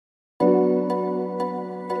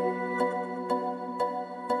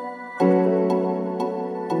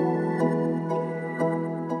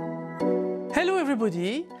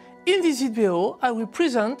everybody. In this video, I will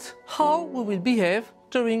present how we will behave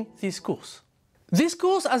during this course. This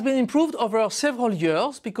course has been improved over several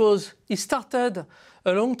years because it started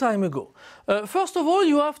a long time ago. First of all,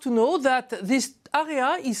 you have to know that this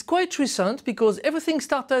area is quite recent because everything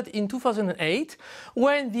started in 2008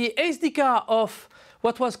 when the SDK of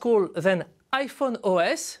what was called then iPhone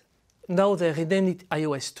OS, now they renamed it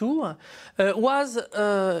iOS 2, was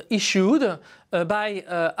issued by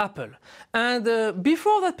Apple. And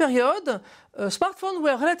before that period, smartphones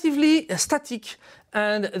were relatively static,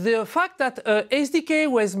 and the fact that SDK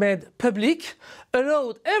was made public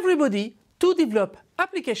allowed everybody to develop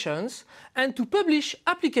applications and to publish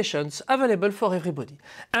applications available for everybody.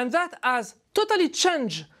 And that has totally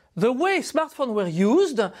changed the way smartphones were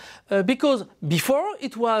used, because before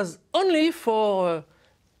it was only for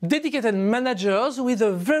dedicated managers with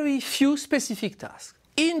a very few specific tasks.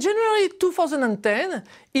 In January 2010,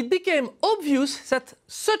 it became obvious that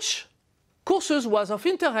such courses was of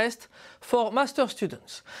interest for master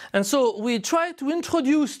students. And so we tried to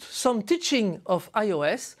introduce some teaching of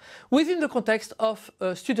iOS within the context of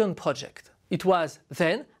a student project. It was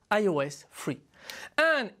then iOS 3.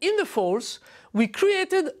 And in the falls, we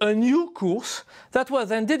created a new course that was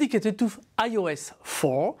then dedicated to iOS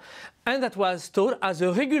 4, and that was taught as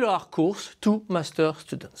a regular course to master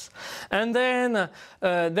students. And then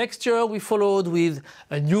next year we followed with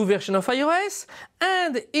a new version of iOS,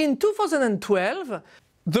 and in 2012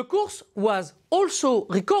 the course was also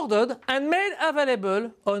recorded and made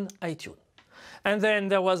available on iTunes. And then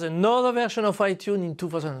there was another version of iTunes in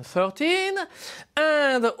 2013,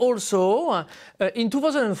 and also in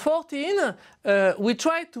 2014 we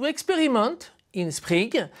tried to experiment in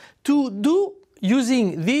spring to do,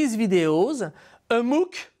 using these videos, a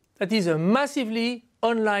MOOC that is a massively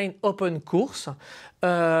online open course,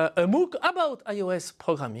 a MOOC about iOS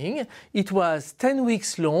programming. It was 10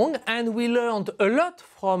 weeks long, and we learned a lot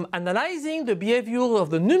from analyzing the behavior of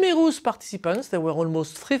the numerous participants. There were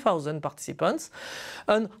almost 3,000 participants,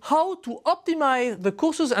 and how to optimize the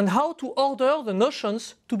courses and how to order the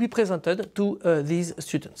notions to be presented to these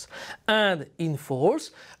students. And in falls,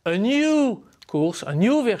 a new course, a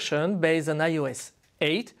new version based on iOS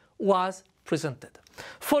 8 was presented.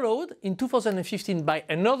 Followed in 2015 by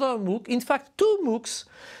another MOOC, in fact two MOOCs,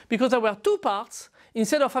 because there were two parts.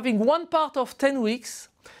 Instead of having one part of 10 weeks,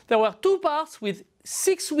 there were two parts with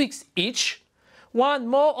 6 weeks each, one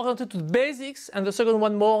more oriented to basics and the second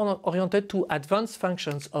one more oriented to advanced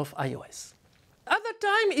functions of iOS. At that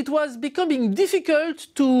time, it was becoming difficult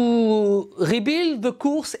to rebuild the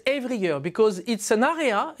course every year because it's an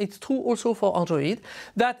area, it's true also for Android,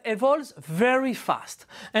 that evolves very fast.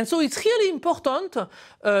 And so it's really important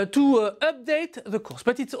to update the course.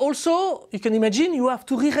 But it's also, you can imagine, you have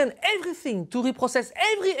to rerun everything, to reprocess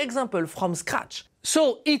every example from scratch.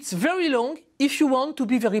 So it's very long if you want to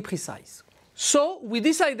be very precise. So we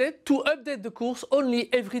decided to update the course only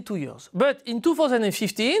every 2 years. But in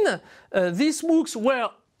 2015, these MOOCs were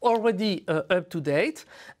already up to date,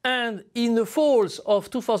 and in the falls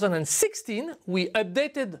of 2016 we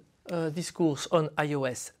updated this course on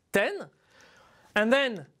iOS 10, and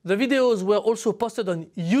then the videos were also posted on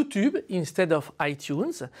YouTube instead of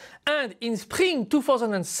iTunes, and in spring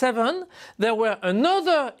 2007 there were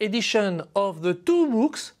another edition of the two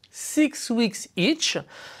MOOCs, 6 weeks each,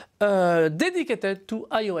 dedicated to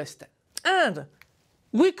iOS 10. And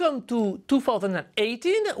we come to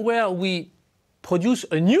 2018, where we produce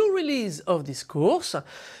a new release of this course.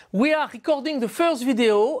 We are recording the first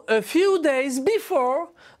video a few days before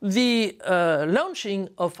the launching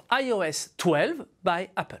of iOS 12 by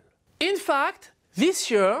Apple. In fact,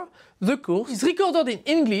 this year the course is recorded in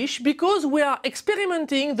English because we are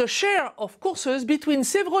experimenting the share of courses between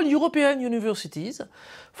several European universities,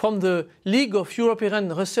 from the League of European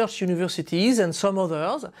Research Universities and some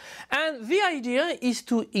others. And the idea is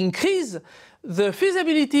to increase the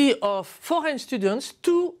feasibility of foreign students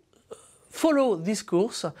to follow this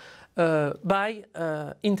course by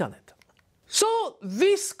internet. So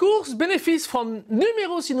this course benefits from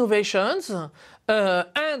numerous innovations,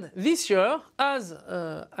 and this year, as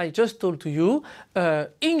I just told to you,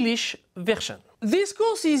 English version. This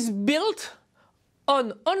course is built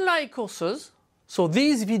on online courses. So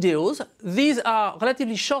these videos, these are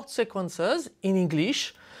relatively short sequences in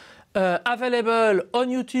English, available on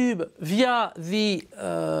YouTube via the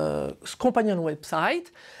companion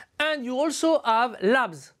website, and you also have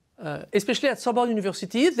labs. Especially at Sorbonne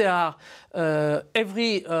Université, they are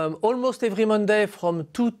almost every Monday from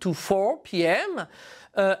 2 to 4 p.m.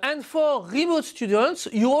 And for remote students,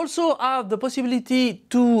 you also have the possibility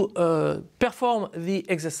to perform the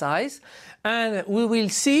exercise, and we will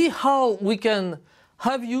see how we can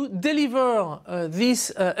have you deliver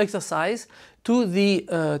this exercise to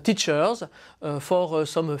the teachers for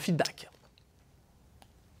some feedback.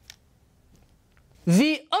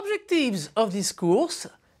 The objectives of this course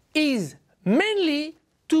is mainly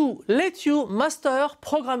to let you master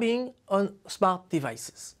programming on smart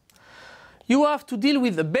devices. You have to deal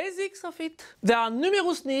with the basics of it. There are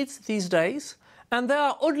numerous needs these days, and there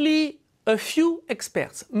are only a few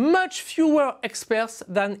experts, much fewer experts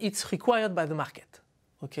than it's required by the market.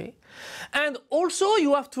 Okay? And also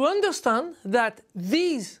you have to understand that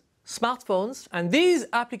these smartphones and these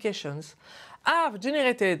applications have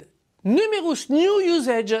generated numerous new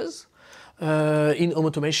usages in home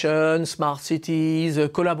automation, smart cities,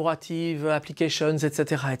 collaborative applications,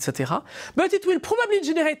 etc., etc. But it will probably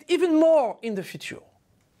generate even more in the future.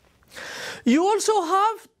 You also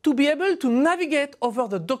have to be able to navigate over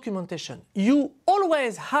the documentation. You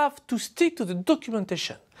always have to stick to the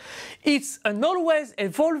documentation. It's an always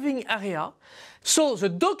evolving area, so the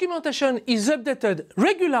documentation is updated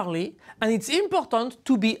regularly, and it's important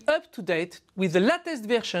to be up to date with the latest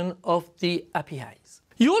version of the APIs.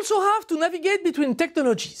 You also have to navigate between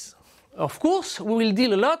technologies. Of course, we will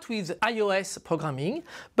deal a lot with iOS programming,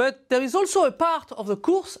 but there is also a part of the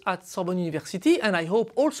course at Sorbonne University, and I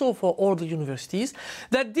hope also for all the universities,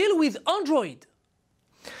 that deal with Android.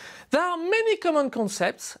 There are many common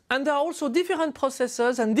concepts, and there are also different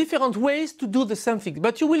processors and different ways to do the same thing.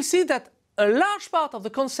 But you will see that a large part of the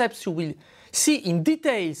concepts you will see in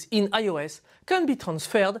details in iOS can be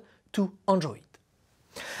transferred to Android.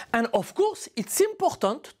 And of course, it's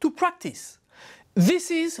important to practice.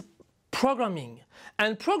 This is programming.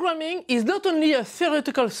 And programming is not only a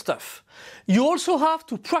theoretical stuff. You also have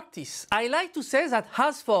to practice. I like to say that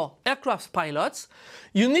as for aircraft pilots,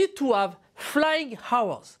 you need to have flying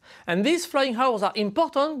hours. And these flying hours are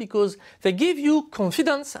important because they give you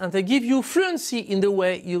confidence and they give you fluency in the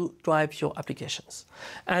way you drive your applications.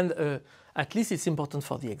 And at least it's important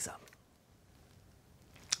for the exam.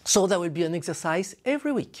 So there will be an exercise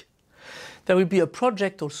every week. There will be a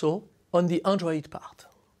project also on the Android part.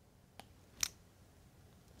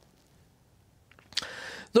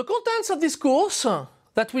 The contents of this course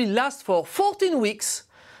that will last for 14 weeks.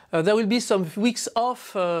 There will be some weeks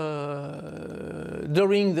off during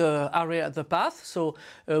the path. So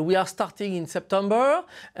we are starting in September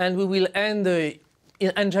and we will end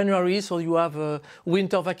in January. So you have a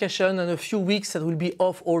winter vacation and a few weeks that will be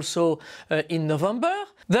off also in November.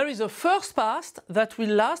 There is a first part that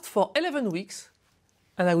will last for 11 weeks.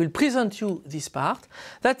 And I will present you this part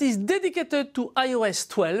that is dedicated to iOS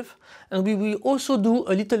 12, and we will also do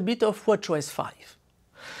a little bit of watchOS 5.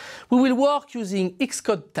 We will work using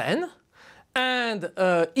Xcode 10, and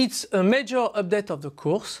it's a major update of the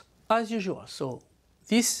course as usual. So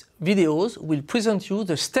these videos will present you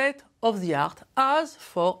the state of the art as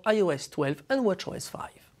for iOS 12 and watchOS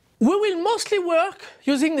 5. We will mostly work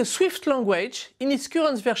using the Swift language in its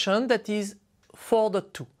current version, that is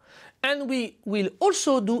 4.2. And we will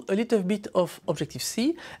also do a little bit of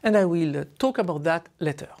Objective-C, and I will talk about that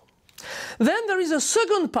later. Then there is a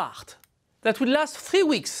second part that will last 3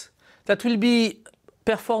 weeks, that will be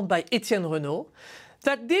performed by Etienne Renaud,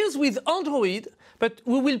 that deals with Android, but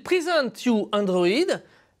we will present you Android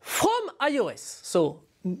from iOS. So,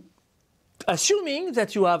 assuming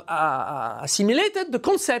that you have assimilated the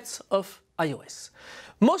concepts of iOS.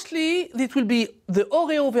 Mostly it will be the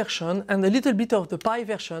Oreo version and a little bit of the Pi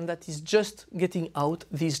version that is just getting out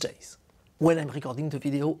these days. When I'm recording the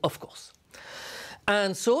video, of course.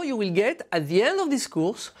 And so you will get, at the end of this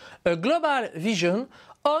course, a global vision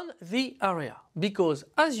on the area. Because,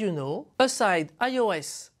 as you know, aside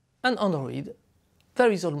iOS and Android,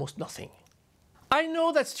 there is almost nothing. I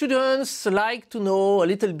know that students like to know a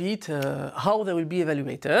little bit how they will be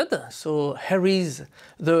evaluated. So here is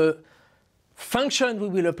the function we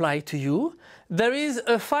will apply to you. There is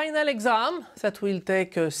a final exam that will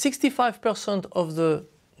take 65% of the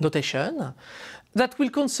notation, that will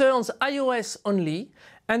concern iOS only,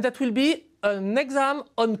 and that will be an exam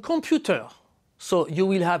on computer. So you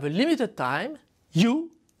will have a limited time,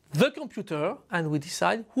 you, the computer, and we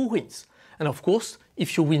decide who wins. And of course,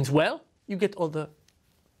 if you win well, you get all the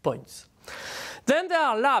points. Then there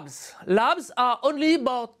are labs. Labs are only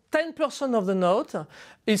about 10% of the note.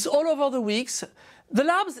 It's all over the weeks. The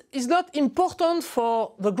labs is not important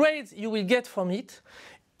for the grades you will get from it.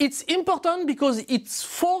 It's important because it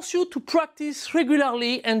forces you to practice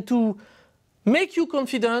regularly and to make you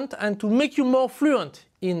confident and to make you more fluent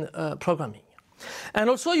in programming. And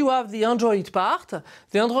also you have the Android part.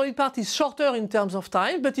 The Android part is shorter in terms of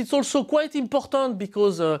time, but it's also quite important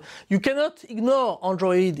because you cannot ignore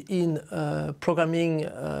Android in programming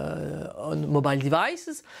on mobile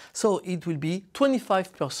devices. So it will be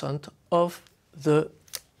 25% of the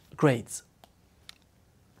grades.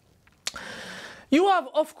 You have,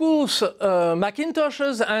 of course,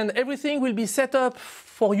 Macintoshes, and everything will be set up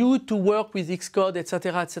for you to work with Xcode,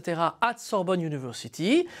 etc., at Sorbonne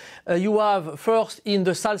University. You have first in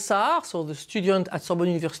the Salsar, so the student at Sorbonne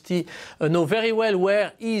University know very well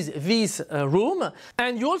where is this room.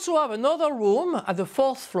 And you also have another room at the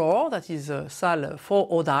 4th floor, that is Salle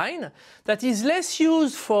 409, that is less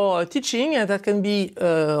used for teaching, and that can be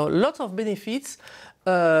lots of benefits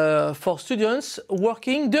for students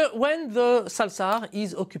working when the Salsar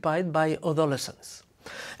is occupied by other lessons.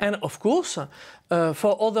 And of course,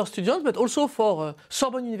 for other students, but also for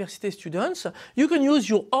Sorbonne Université students, you can use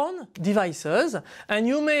your own devices, and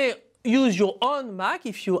you may use your own Mac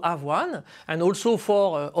if you have one, and also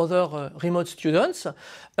for other remote students,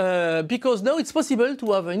 because now it's possible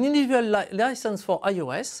to have an individual license for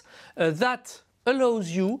iOS that allows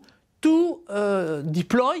you to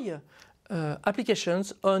deploy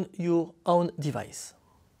applications on your own device.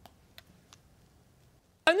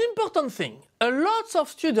 An important thing, a lot of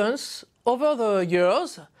students over the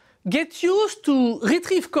years get used to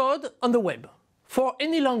retrieve code on the web for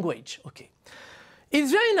any language. Okay.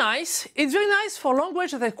 It's very nice for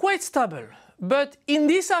languages that are quite stable, but in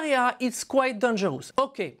this area it's quite dangerous.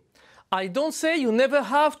 Okay, I don't say you never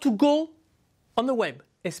have to go on the web.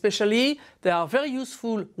 Especially, there are very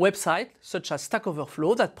useful websites such as Stack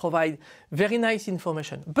Overflow that provide very nice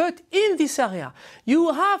information. But in this area,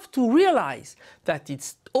 you have to realize that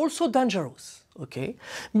it's also dangerous, okay?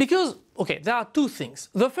 Because, okay, there are two things.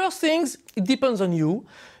 The first thing, it depends on you.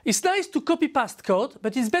 It's nice to copy-paste code,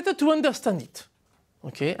 but it's better to understand it,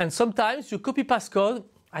 okay? And sometimes you copy-paste code,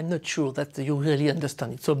 I'm not sure that you really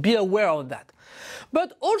understand it, so be aware of that.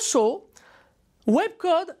 But also, web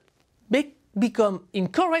code become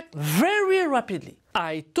incorrect very rapidly.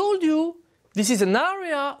 I told you this is an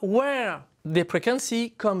area where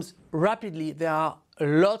deprecancy comes rapidly. There are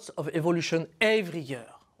lots of evolution every year.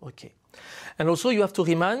 Okay. And also you have to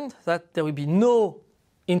remind that there will be no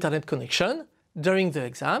internet connection during the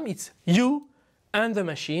exam. It's you and the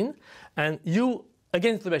machine, and you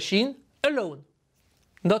against the machine alone,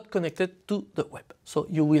 not connected to the web. So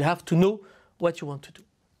you will have to know what you want to do.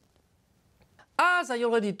 As I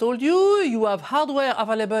already told you, you have hardware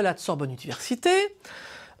available at Sorbonne Université.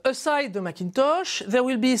 Aside the Macintosh, there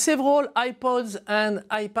will be several iPods and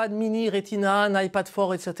iPad mini, Retina, and iPad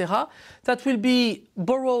 4, etc. that will be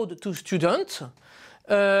borrowed to students.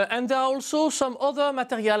 And there are also some other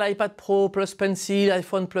material, iPad Pro plus Pencil,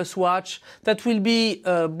 iPhone plus Watch, that will be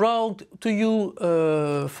brought to you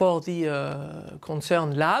for the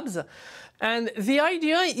concerned labs. And the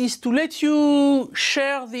idea is to let you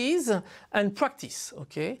share these and practice,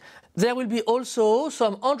 okay? There will be also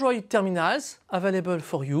some Android terminals available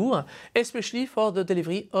for you, especially for the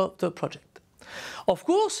delivery of the project. Of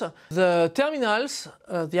course, the terminals,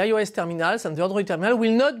 the iOS terminals and the Android terminal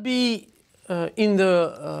will not be in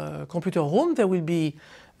the computer room. They will be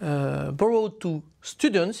borrowed to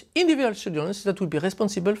students, individual students that will be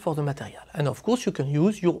responsible for the material. And of course, you can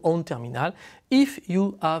use your own terminal if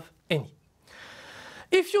you have any.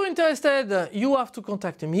 If you're interested, you have to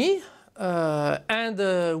contact me, and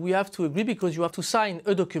we have to agree because you have to sign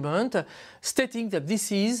a document stating that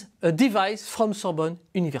this is a device from Sorbonne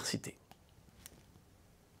Université.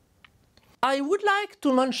 I would like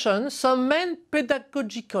to mention some main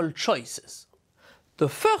pedagogical choices. The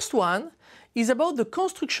first one is about the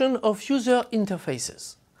construction of user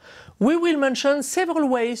interfaces. We will mention several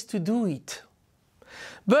ways to do it,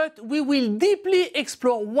 but we will deeply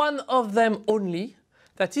explore one of them only.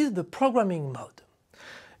 That is the programming mode.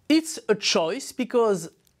 It's a choice because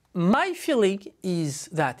my feeling is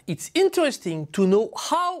that it's interesting to know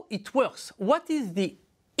how it works. What is the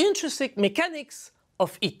intrinsic mechanics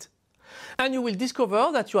of it? And you will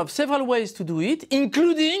discover that you have several ways to do it,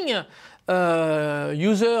 including drawing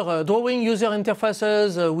user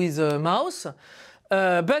interfaces with a mouse,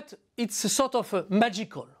 but it's sort of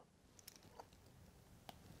magical.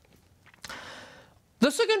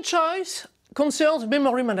 The second choice concerns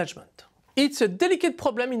memory management. It's a delicate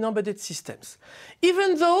problem in embedded systems.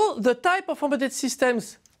 Even though the type of embedded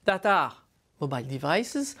systems that are mobile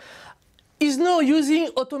devices is now using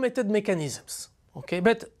automated mechanisms. Okay?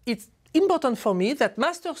 But it's important for me that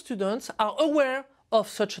master students are aware of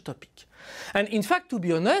such a topic. And in fact, to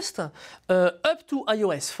be honest, up to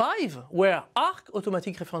iOS 5, where ARC,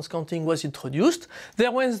 automatic reference counting, was introduced,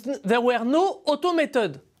 there were no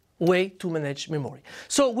automated way to manage memory.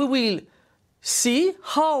 So we will see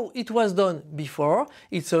how it was done before.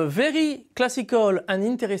 It's a very classical and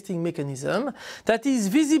interesting mechanism that is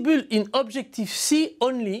visible in Objective-C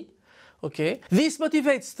only. Okay? This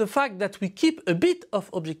motivates the fact that we keep a bit of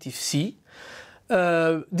Objective-C,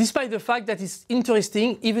 despite the fact that it's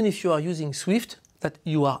interesting, even if you are using Swift, that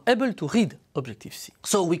you are able to read Objective-C.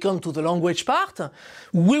 So we come to the language part.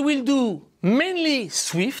 We will do mainly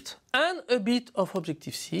Swift and a bit of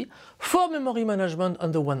Objective-C for memory management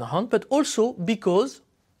on the one hand, but also because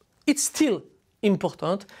it's still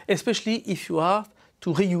important, especially if you are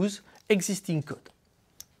to reuse existing code.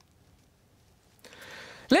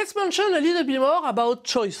 Let's mention a little bit more about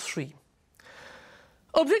choice 3.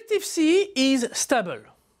 Objective-C is stable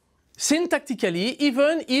syntactically,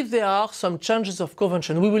 even if there are some changes of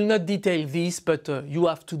convention. We will not detail this, but you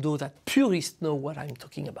have to know that purists know what I'm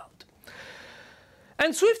talking about.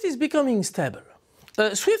 And Swift is becoming stable.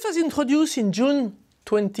 Swift was introduced in June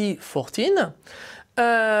 2014,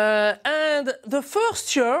 and the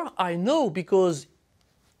first year I know because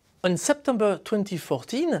in September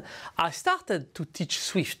 2014 I started to teach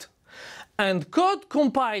Swift. And code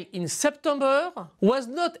compiled in September was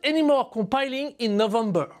not anymore compiling in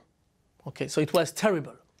November. Okay, so it was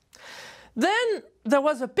terrible. Then there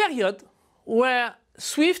was a period where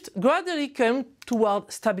Swift gradually came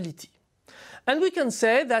toward stability. And we can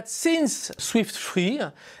say that since Swift 3,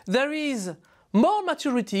 there is more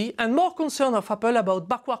maturity and more concern of Apple about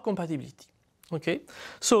backward compatibility. Okay,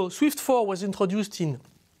 so Swift 4 was introduced in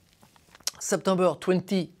September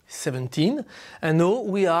 2017, and now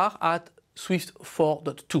we are at Swift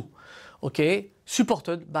 4.2, okay,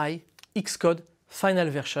 supported by Xcode final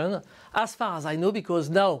version, as far as I know, because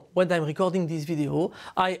now when I'm recording this video,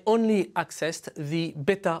 I only accessed the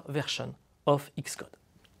beta version of Xcode.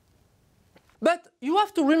 But you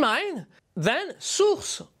have to remind, then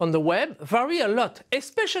sources on the web vary a lot,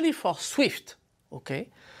 especially for Swift, okay?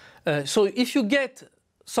 So if you get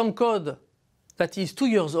some code that is 2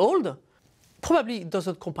 years old, probably it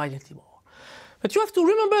doesn't compile anymore. But you have to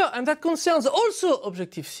remember, and that concerns also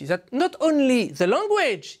Objective-C, that not only the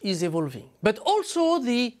language is evolving, but also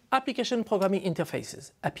the application programming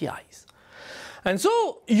interfaces, APIs. And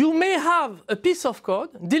so you may have a piece of code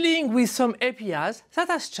dealing with some APIs that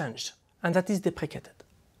has changed and that is deprecated.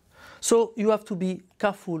 So you have to be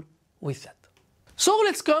careful with that. So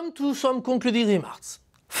let's come to some concluding remarks.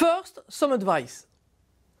 First, some advice.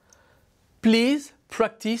 Please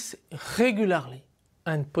practice regularly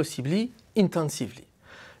and possibly intensively.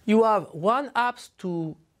 You have one app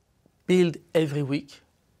to build every week.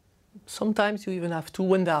 Sometimes you even have two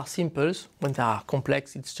when they are simple. When they are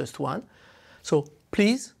complex, it's just one. So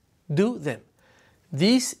please do them.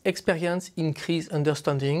 This experience increases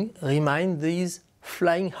understanding. Remind these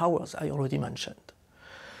flying hours I already mentioned.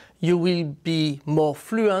 You will be more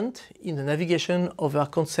fluent in the navigation over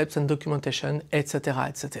concepts and documentation, etc.,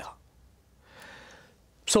 etc.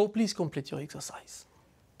 So please complete your exercise.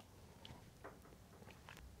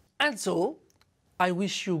 And so, I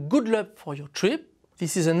wish you good luck for your trip.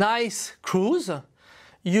 This is a nice cruise.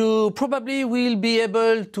 You probably will be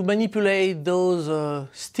able to manipulate those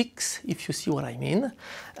sticks, if you see what I mean.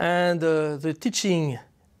 And the teaching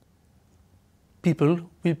people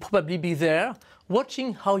will probably be there,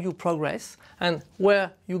 watching how you progress and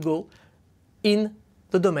where you go in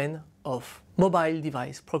the domain of mobile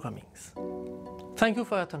device programming. Thank you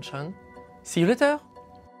for your attention. See you later.